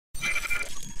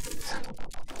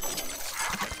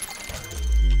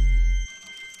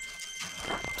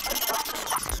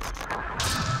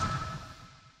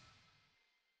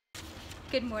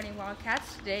Good morning,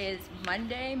 Wildcats. Today is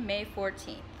Monday, May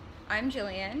 14th. I'm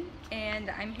Jillian, and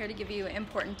I'm here to give you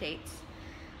important dates.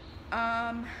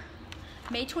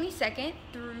 May 22nd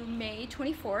through May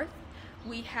 24th,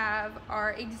 we have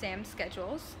our exam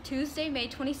schedules. Tuesday, May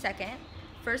 22nd,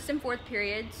 first and fourth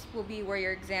periods will be where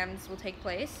your exams will take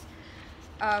place.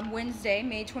 Wednesday,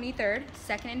 May 23rd,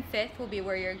 second and fifth will be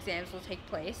where your exams will take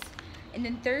place. And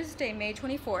then Thursday, May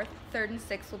 24th, third and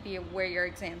sixth will be where your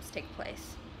exams take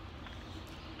place.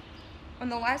 On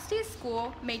the last day of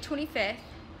school, May 25th,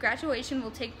 graduation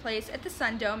will take place at the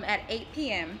Sun Dome at 8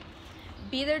 p.m.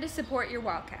 Be there to support your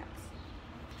Wildcats.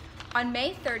 On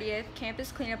May 30th,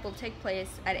 campus cleanup will take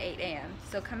place at 8 a.m.,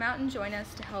 so come out and join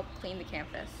us to help clean the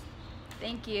campus.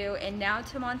 Thank you, and now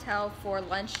to Montel for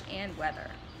lunch and weather.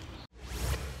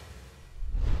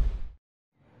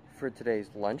 For today's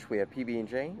lunch, we have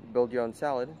PB&J, build your own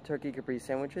salad, turkey capri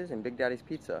sandwiches, and Big Daddy's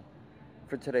pizza.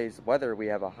 For today's weather, we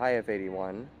have a high of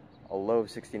 81, a low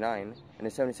of 69, and a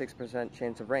 76%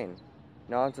 chance of rain.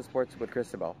 Now on to sports with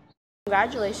Christabel.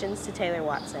 Congratulations to Taylor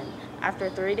Watson. After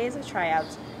 3 days of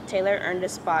tryouts, Taylor earned a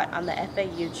spot on the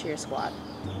FAU cheer squad.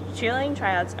 Cheerleading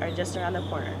tryouts are just around the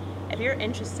corner. If you're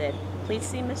interested, please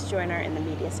see Ms. Joyner in the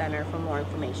Media Center for more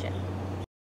information.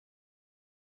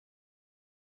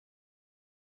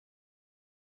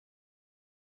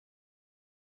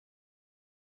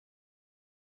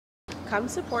 Come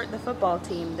support the football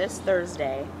team this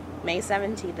Thursday, May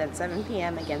 17th at 7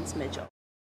 p.m. against Mitchell.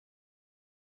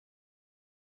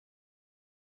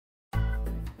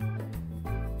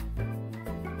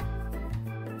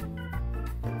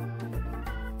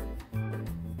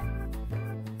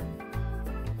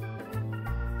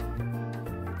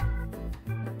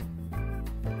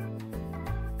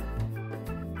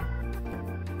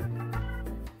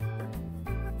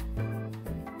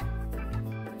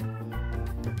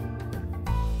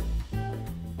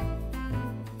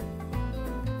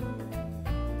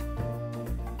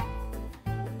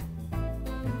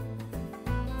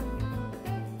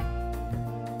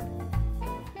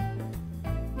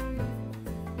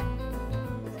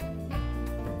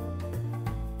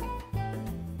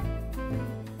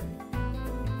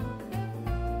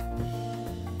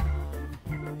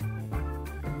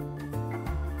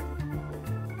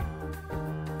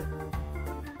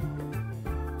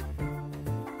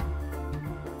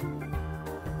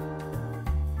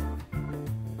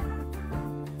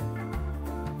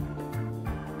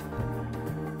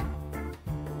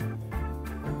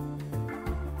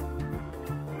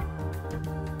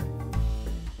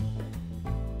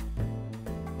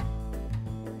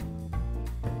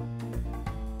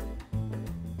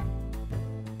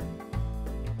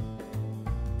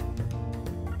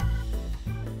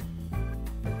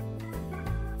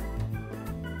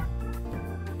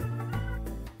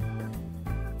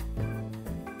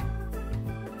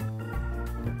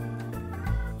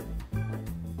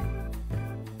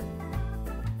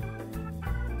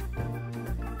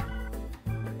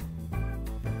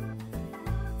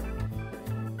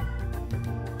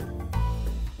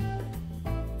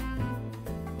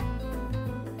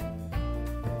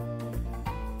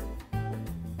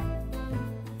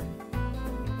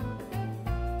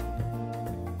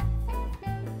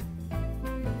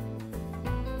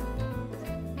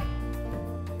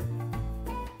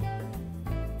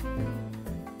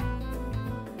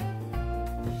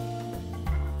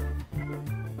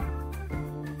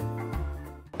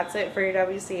 That's it for your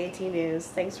WCAT news.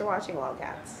 Thanks for watching,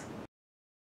 Wildcats.